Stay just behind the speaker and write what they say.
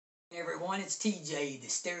Hey everyone, it's TJ, the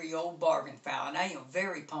Stereo-Bargainphile, and I am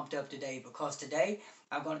very pumped up today because today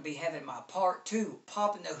I'm going to be having my part 2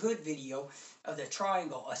 popping the hood video of the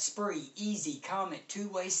Triangle Esprit E.Z.Comete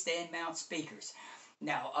two-way stand mount speakers.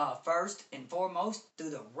 Now, first and foremost,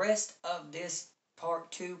 through the rest of this part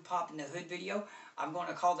 2 popping the hood video, I'm going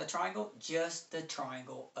to call the Triangle just the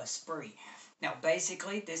Triangle Esprit. Now,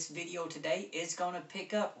 basically, this video today is going to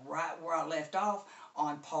pick up right where I left off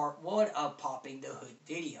on part 1 of popping the hood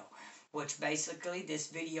video, which basically this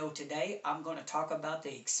video today I'm going to talk about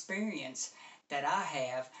the experience that I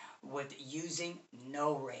have with using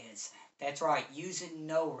NoRez. That's right, using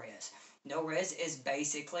NoRez. NoRez is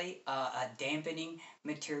basically a dampening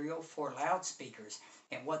material for loudspeakers.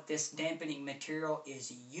 And what this dampening material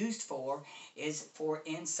is used for is for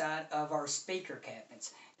inside of our speaker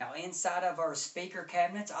cabinets. Now, inside of our speaker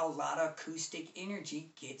cabinets, a lot of acoustic energy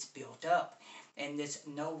gets built up. And this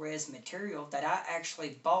NoRez material that I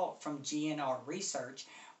actually bought from GNR Research,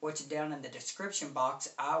 which down in the description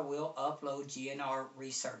box, I will upload GNR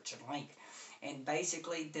Research link. And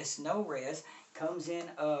basically, this NoRez comes in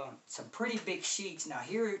some pretty big sheets. Now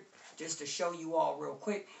here, just to show you all real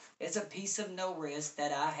quick, is a piece of NoRez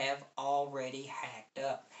that I have already hacked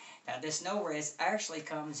up. Now this NoRez actually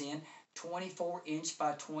comes in 24-inch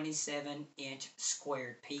by 27-inch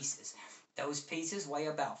squared pieces. Those pieces weigh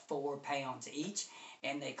about 4 pounds each,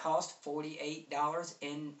 and they cost $48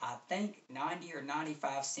 and I think 90 or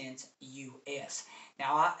 95 cents US.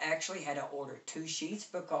 Now I actually had to order 2 sheets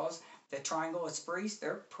because the Triangle Esprits,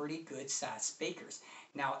 they're pretty good sized speakers.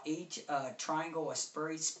 Now each Triangle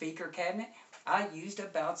Esprit speaker cabinet, I used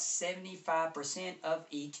about 75% of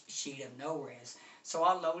each sheet of NoRez. So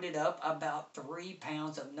I loaded up about 3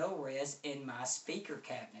 pounds of NoRez in my speaker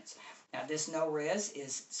cabinets. Now this NoRez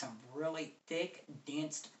is some really thick,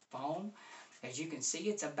 dense foam. As you can see,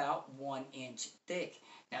 it's about 1 inch thick.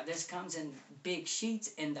 Now this comes in big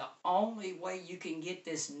sheets, and the only way you can get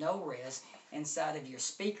this NoRez inside of your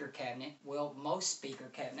speaker cabinet, well, most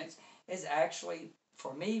speaker cabinets, is actually,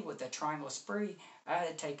 for me with the Triangle Esprit, I had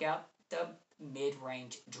to take out the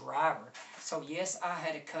mid-range driver. So yes, I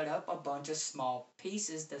had to cut up a bunch of small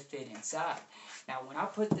pieces to fit inside. Now when I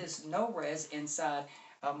put this NoRez inside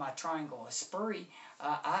of my Triangle Esprit,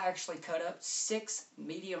 I actually cut up 6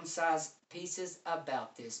 medium-sized pieces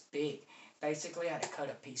about this big. Basically, I had to cut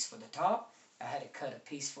a piece for the top, I had to cut a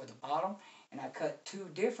piece for the bottom, and I cut 2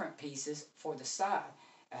 different pieces for the side.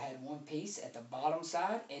 I had 1 piece at the bottom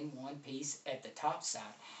side and 1 piece at the top side.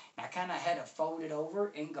 And I kind of had to fold it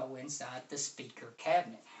over and go inside the speaker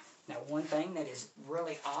cabinet. Now, one thing that is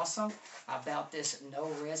really awesome about this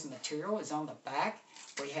NoRez material is on the back,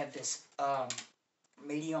 we have this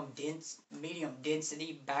medium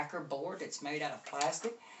density backer board that's made out of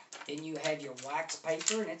plastic. Then you have your wax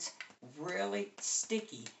paper, and it's really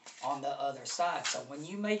sticky on the other side. So when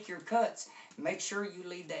you make your cuts, make sure you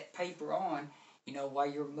leave that paper on, while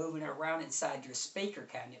you're moving it around inside your speaker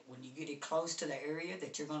cabinet. When you get it close to the area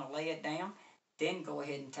that you're going to lay it down, then go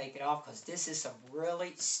ahead and take it off, because this is some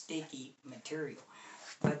really sticky material.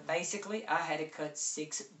 But basically, I had to cut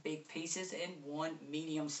 6 big pieces and 1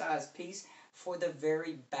 medium-sized piece for the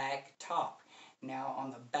very back top. Now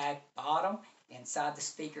on the back bottom, inside the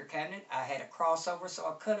speaker cabinet, I had a crossover, so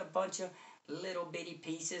I cut a bunch of little bitty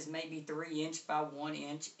pieces, maybe 3 inch by 1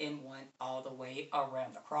 inch, and went all the way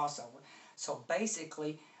around the crossover. So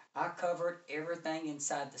basically, I covered everything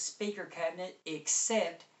inside the speaker cabinet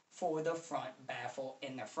except for the front baffle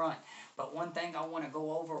in the front. But one thing I want to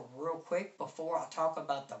go over real quick before I talk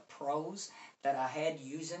about the pros that I had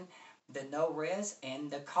using the NoRez and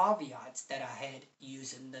the caveats that I had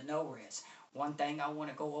using the NoRez. One thing I want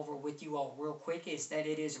to go over with you all real quick is that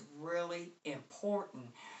it is really important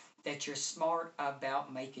that you're smart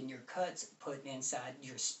about making your cuts putting inside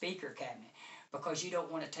your speaker cabinet, because you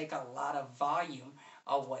don't want to take a lot of volume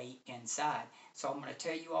away inside. So I'm going to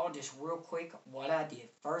tell you all just real quick what I did.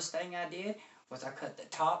 First thing I did was I cut the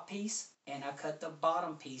top piece and I cut the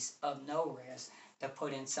bottom piece of NoRez to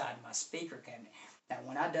put inside my speaker cabinet. Now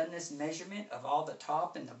when I done this measurement of all the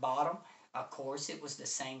top and the bottom, of course it was the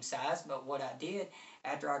same size, but what I did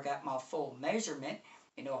after I got my full measurement,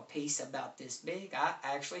 a piece about this big, I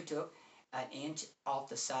actually took 1 inch off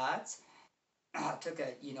the sides. I took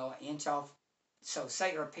an inch off. So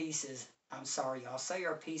say our pieces, I'm sorry y'all, say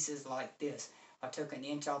our pieces like this. I took 1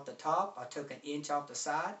 inch off the top, I took 1 inch off the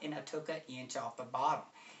side, and I took 1 inch off the bottom.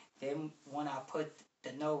 Then when I put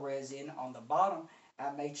the NoRez in on the bottom,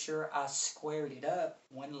 I made sure I squared it up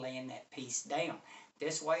when laying that piece down.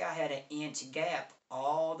 This way I had 1 inch gap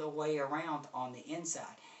all the way around on the inside.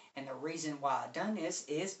 And the reason why I done this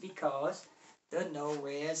is because the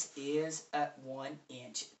NoRez is at 1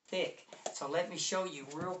 inch thick. So let me show you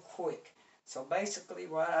real quick. So basically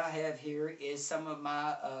what I have here is some of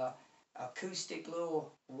my acoustic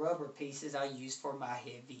little rubber pieces I use for my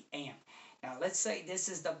heavy amp. Now let's say this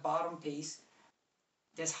is the bottom piece.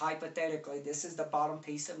 Just hypothetically, this is the bottom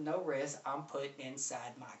piece of NoRez I'm putting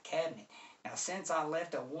inside my cabinet. Now since I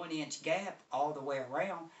left a 1-inch gap all the way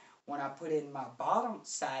around, when I put in my bottom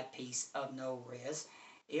side piece of NoRez,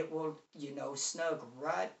 it will, snug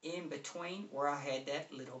right in between where I had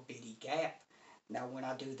that little bitty gap. Now when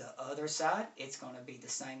I do the other side, it's going to be the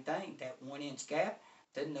same thing. That 1-inch gap,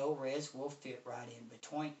 the NoRez will fit right in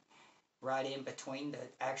between. Right in between the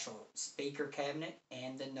actual speaker cabinet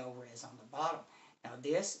and the NoRez on the bottom. Now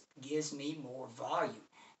this gives me more volume.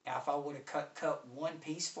 Now if I would have cut one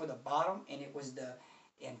piece for the bottom and it was the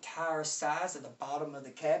entire size of the bottom of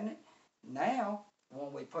the cabinet, now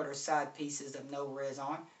when we put our side pieces of NoRez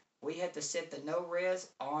on, we had to set the NoRez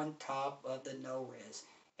on top of the NoRez.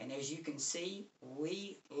 And as you can see,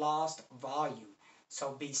 we lost volume.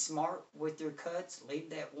 So be smart with your cuts.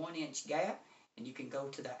 Leave that 1-inch gap and you can go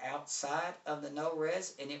to the outside of the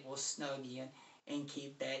NoRez and it will snug in and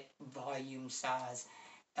keep that volume size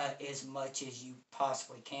as much as you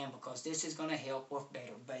possibly can, because this is going to help with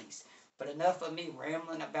better bass. But enough of me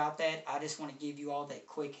rambling about that. I just want to give you all that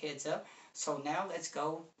quick heads up. So now let's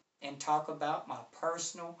go and talk about my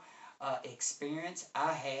personal experience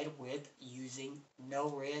I had with using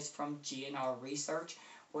NoRez from GNR Research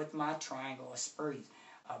with my Triangle Esprit.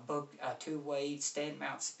 A two-way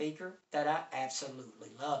stand-mount speaker that I absolutely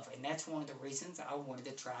love. And that's one of the reasons I wanted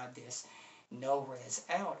to try this NoRez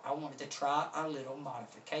out. I wanted to try a little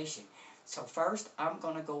modification. So first, I'm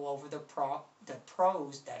going to go over the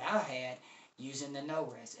pros that I had using the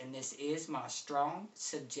NoRez. And this is my strong,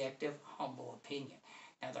 subjective, humble opinion.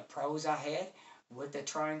 Now, the pros I had with the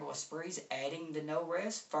Triangle Esprits adding the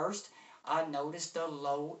NoRez, first, I noticed the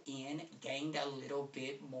low end gained a little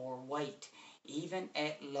bit more weight, even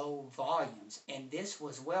at low volumes. And this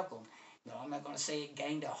was welcome. No, I'm not going to say it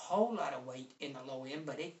gained a whole lot of weight in the low end,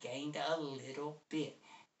 but it gained a little bit.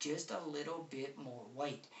 Just a little bit more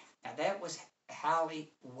weight. Now that was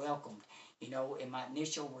highly welcomed. In my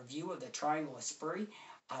initial review of the Triangle Esprit,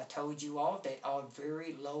 I told you all that on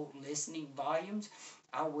very low listening volumes,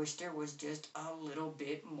 I wish there was just a little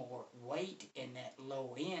bit more weight in that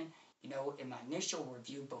low end, in my initial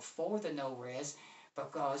review before the NoRez,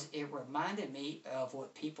 because it reminded me of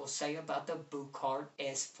what people say about the Buchart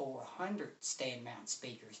S400 stand mount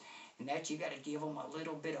speakers. And that you got to give them a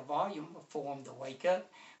little bit of volume for them to wake up.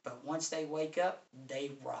 But once they wake up,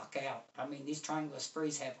 they rock out. I mean, these Triangle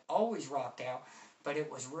Esprits have always rocked out, but it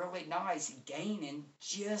was really nice gaining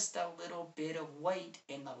just a little bit of weight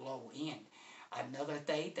in the low end. Another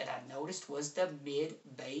thing that I noticed was the mid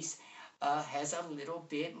bass has a little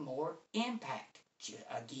bit more impact.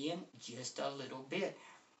 Again, just a little bit.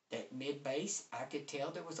 That mid bass, I could tell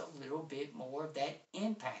there was a little bit more of that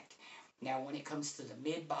impact. Now, when it comes to the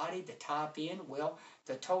mid body, the top end, well,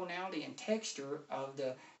 the tonality and texture of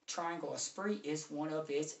the Triangle Esprit is one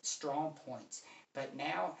of its strong points. But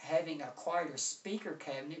now, having a quieter speaker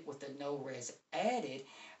cabinet with the NoRez added,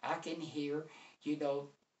 I can hear,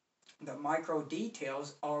 the micro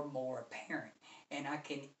details are more apparent. And I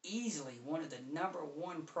can easily, one of the number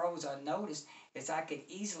one pros I noticed is I can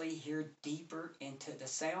easily hear deeper into the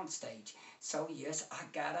soundstage. So yes, I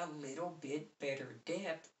got a little bit better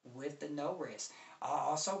depth with the NoRez. I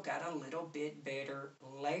also got a little bit better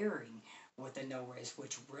layering with the NoRez,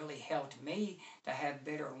 which really helped me to have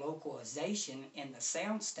better localization in the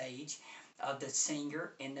soundstage of the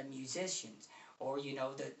singer and the musicians, or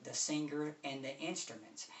the singer and the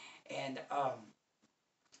instruments. And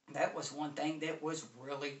that was one thing that was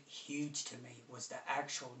really huge to me, was the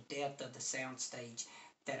actual depth of the soundstage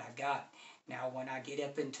that I got. Now, when I get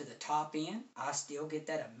up into the top end, I still get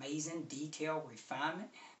that amazing detail refinement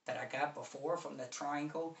that I got before from the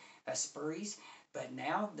Triangle Esprits. But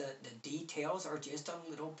now the details are just a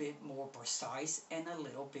little bit more precise and a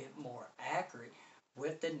little bit more accurate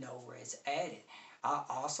with the NoRez added.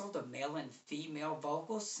 Also, the male and female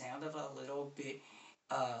vocals sounded a little bit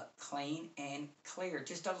clean and clear,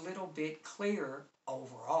 just a little bit clearer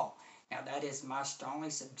overall. Now that is my strongly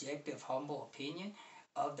subjective, humble opinion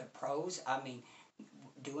of the pros. I mean,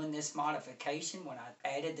 doing this modification, when I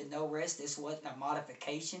added the NoRez, this wasn't a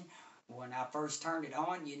modification. When I first turned it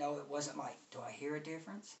on, it wasn't like, do I hear a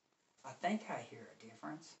difference? I think I hear a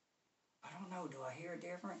difference. I don't know, do I hear a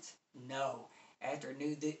difference? No. After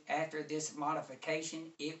this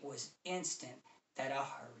modification, it was instant that I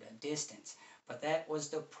heard a distance. But that was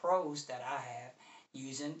the pros that I have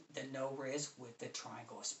using the NoRez with the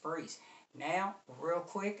Triangle Esprits. Now, real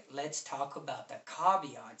quick, let's talk about the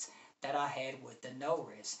caveats that I had with the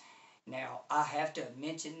No-Rez. Now, I have to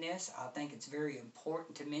mention this. I think it's very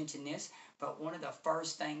important to mention this. But one of the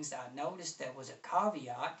first things I noticed that was a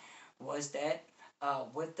caveat was that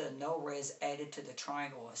with the No-Rez added to the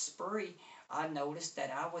Triangle Esprit, I noticed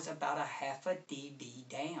that I was about a half a dB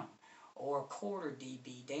down or a quarter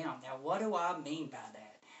dB down. Now, what do I mean by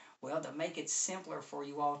that? Well, to make it simpler for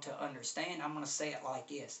you all to understand, I'm going to say it like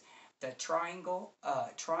this. The triangle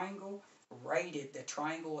rated the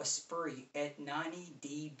Triangle Esprit at 90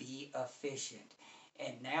 dB efficient.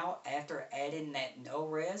 And now, after adding that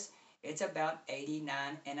No-Rez, it's about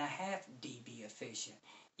 89.5 dB efficient.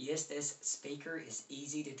 Yes, this speaker is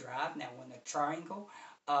easy to drive. Now, when the Triangle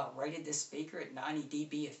rated this speaker at 90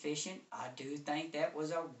 dB efficient, I do think that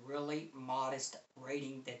was a really modest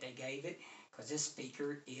rating that they gave it, because this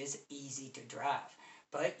speaker is easy to drive.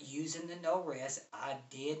 But using the No-Rez, I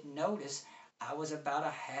did notice I was about a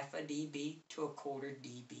half a dB to a quarter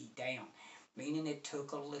dB down, meaning it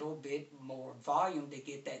took a little bit more volume to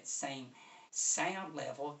get that same sound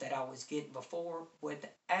level that I was getting before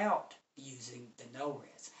without using the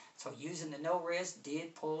No-Rez. So using the No-Rez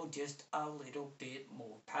did pull just a little bit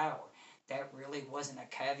more power. That really wasn't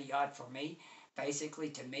a caveat for me. Basically,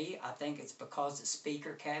 to me, I think it's because the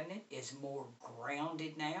speaker cabinet is more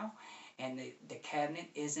grounded now, and the cabinet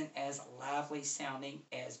isn't as lively sounding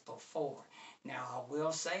as before. Now, I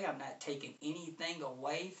will say I'm not taking anything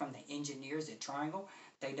away from the engineers at Triangle.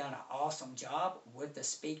 They've done an awesome job with the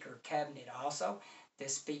speaker cabinet also.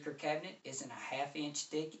 This speaker cabinet isn't a half-inch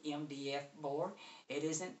thick MDF board. It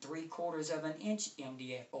isn't 3/4 of an inch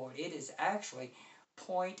MDF board. It is actually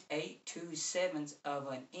 0.827 of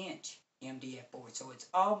an inch MDF board. So it's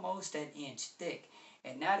almost an inch thick.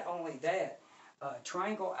 And not only that,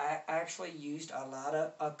 Triangle actually used a lot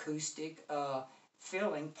of acoustic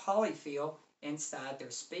filling, polyfill, inside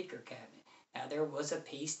their speaker cabinet. Now, there was a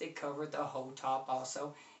piece that covered the whole top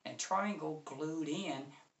also, and Triangle glued in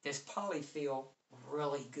this polyfill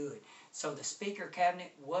really good. So the speaker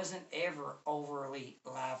cabinet wasn't ever overly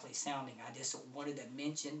lively sounding. I just wanted to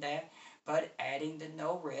mention that. But adding the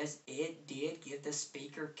No-Rez, it did give the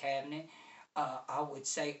speaker cabinet, I would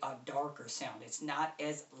say, a darker sound. It's not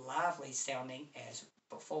as lively sounding as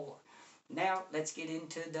before. Now, let's get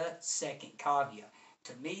into the second caveat.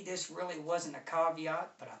 To me, this really wasn't a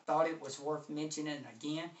caveat, but I thought it was worth mentioning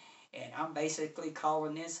again, and I'm basically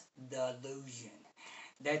calling this the illusion.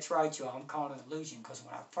 That's right, y'all. I'm calling it illusion, because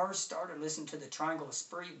when I first started listening to the Triangle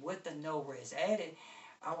Esprit with the No-Rez added,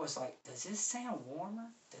 I was like, does this sound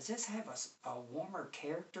warmer? Does this have a warmer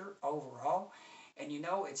character overall? And you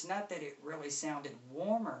know, it's not that it really sounded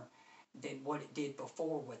warmer than what it did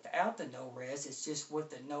before without the No-Rez. It's just with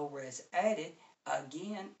the No-Rez added,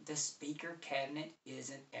 again, the speaker cabinet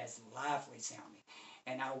isn't as lively sounding.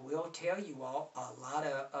 And I will tell you all, a lot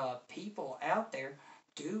of people out there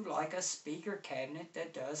do like a speaker cabinet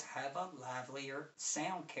that does have a livelier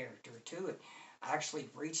sound character to it. I actually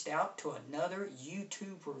reached out to another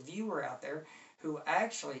YouTube reviewer out there who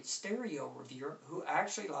actually, stereo reviewer, who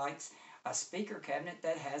actually likes a speaker cabinet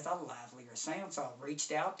that has a livelier sound. So I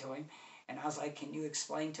reached out to him and I was like, can you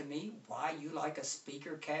explain to me why you like a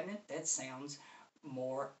speaker cabinet that sounds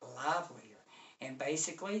more livelier? And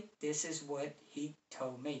basically, this is what he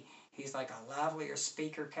told me. He's like, a livelier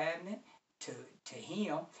speaker cabinet, to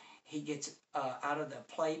him, he gets out of the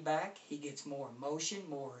playback, he gets more emotion,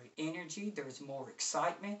 more energy, there's more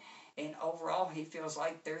excitement, and overall he feels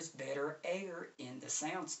like there's better air in the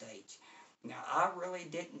soundstage. Now, I really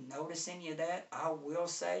didn't notice any of that. I will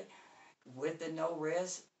say, with the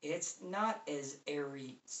No-Rez, it's not as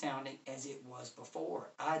airy sounding as it was before.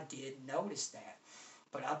 I did notice that.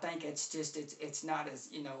 But I think it's just, it's not as,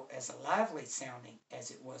 you know, as lively sounding as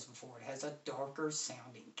it was before. It has a darker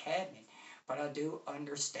sounding cabinet. But I do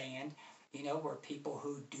understand, you know, where people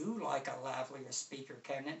who do like a livelier speaker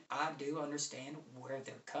cabinet, I do understand where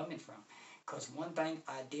they're coming from. Because one thing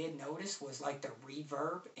I did notice was like the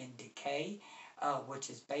reverb and decay, which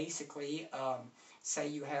is basically, say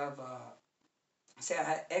you have, say I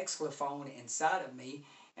had exophone inside of me,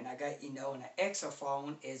 and I got, you know, and an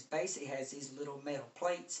exophone is basically has these little metal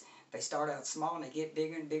plates. They start out small and they get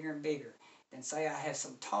bigger and bigger and bigger. Then say I have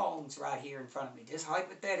some tongs right here in front of me, just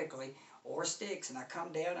hypothetically, or sticks, and I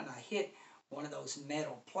come down and I hit one of those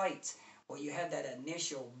metal plates. Well, you have that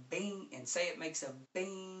initial bing, and say it makes a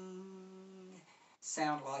bing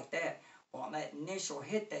sound like that. Well, on that initial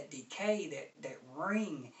hit, that decay, that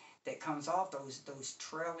ring that comes off, those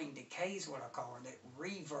trailing decays, what I call it, that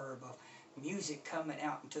reverb of music coming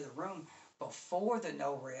out into the room before the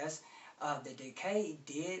No-Rez, the decay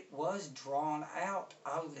was drawn out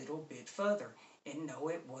a little bit further. And no,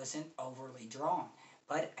 it wasn't overly drawn.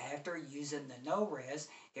 But after using the NoRez,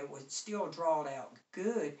 it would still draw it out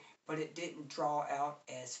good, but it didn't draw out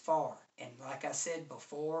as far. And like I said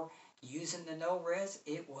before, using the NoRez,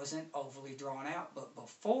 it wasn't overly drawn out. But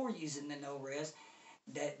before using the NoRez,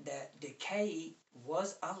 that decay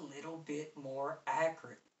was a little bit more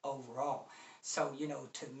accurate overall. So,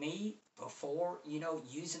 to me, before,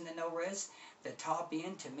 using the NoRez, the top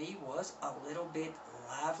end to me was a little bit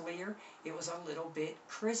livelier. It was a little bit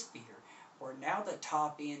crispier. Where now the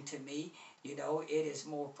top end to me, it is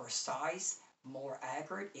more precise, more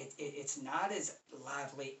accurate. It's not as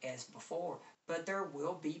lively as before, but there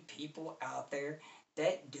will be people out there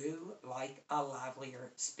that do like a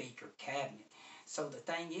livelier speaker cabinet. So the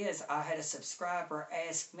thing is, I had a subscriber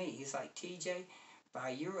ask me, he's like, TJ, by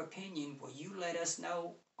your opinion, will you let us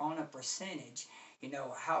know on a percentage,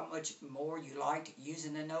 how much more you liked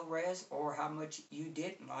using the NoRez or how much you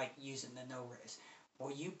didn't like using the NoRez?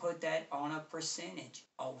 Will you put that on a percentage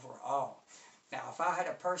overall? Now, if I had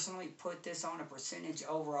to personally put this on a percentage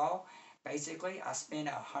overall, basically I spent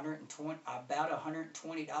about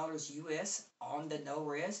 $120 US on the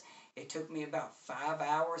NoRez. It took me about 5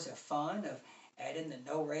 hours of fun of adding the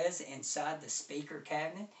NoRez inside the speaker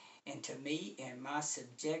cabinet. And to me, in my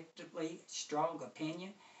subjectively strong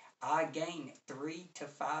opinion, I gained 3 to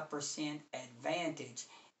 5% advantage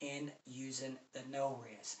in using the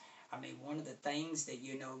NoRez. I mean, one of the things that,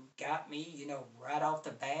 got me, right off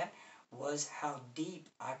the bat was how deep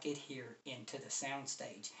I could hear into the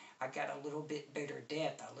soundstage. I got a little bit better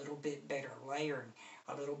depth, a little bit better layering,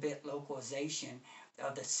 a little bit localization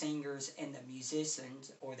of the singers and the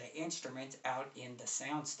musicians or the instruments out in the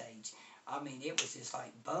soundstage. I mean, it was just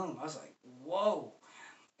like, boom. I was like, whoa.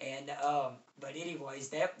 And, but anyways,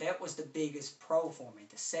 that was the biggest pro for me.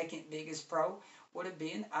 The second biggest pro would have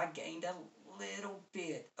been I gained a little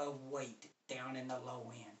bit of weight down in the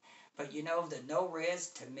low end. But the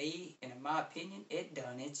NoRez, to me, and in my opinion, it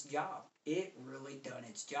done its job. It really done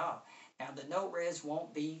its job. Now, the NoRez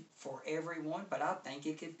won't be for everyone, but I think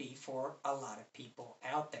it could be for a lot of people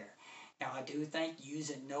out there. Now, I do think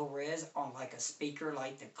using NoRez on like a speaker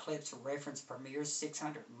like the Klipsch Reference Premier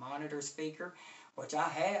 600 monitor speaker, which I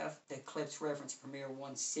have the Klipsch Reference Premier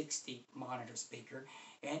 160 monitor speaker,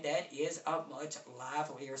 and that is a much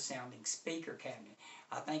livelier sounding speaker cabinet.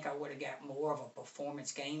 I think I would have got more of a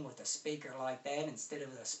performance gain with a speaker like that instead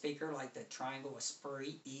of a speaker like the Triangle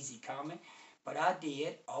Esprit E.Z.Comete. But I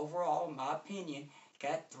did, overall, in my opinion,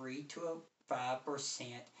 got 3 to 5%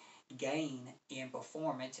 gain in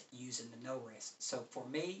performance using the NoRez. So for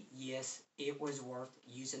me, yes, it was worth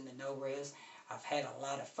using the NoRez. I've had a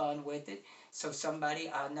lot of fun with it. So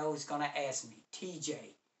somebody I know is going to ask me,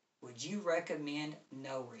 TJ, would you recommend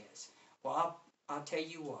NoRez? Well, I'll tell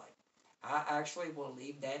you what. I actually will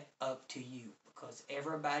leave that up to you because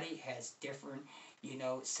everybody has different,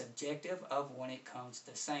 subjective of when it comes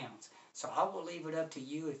to sounds. So I will leave it up to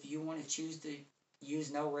you if you want to choose to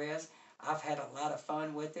use NoRez. I've had a lot of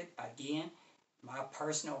fun with it. Again, my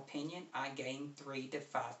personal opinion, I gained 3 to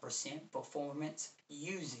 5% performance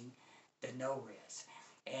using the NoRez.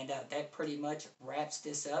 And that pretty much wraps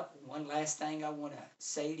this up. One last thing I want to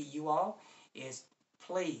say to you all is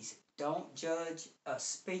please don't judge a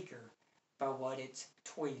speaker by what its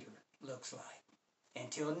tweeter looks like.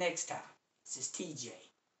 Until next time, this is TJ,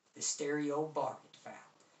 the Stereo-Bargainphile.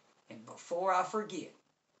 And before I forget,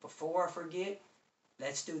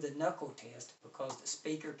 let's do the knuckle test because the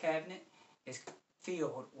speaker cabinet is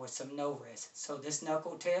filled with some NoRez. So this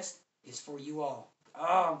knuckle test is for you all.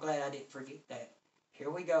 Oh, I'm glad I didn't forget that. Here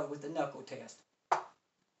we go with the knuckle test.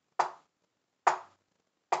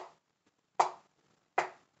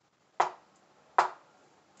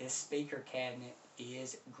 This speaker cabinet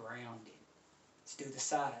is grounded. Let's do the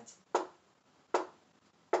sides.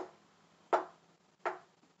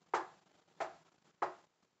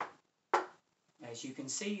 As you can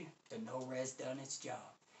see, the NoRez done its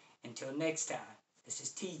job. Until next time, this is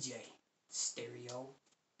TJ,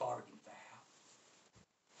 Stereo-Bargainphile.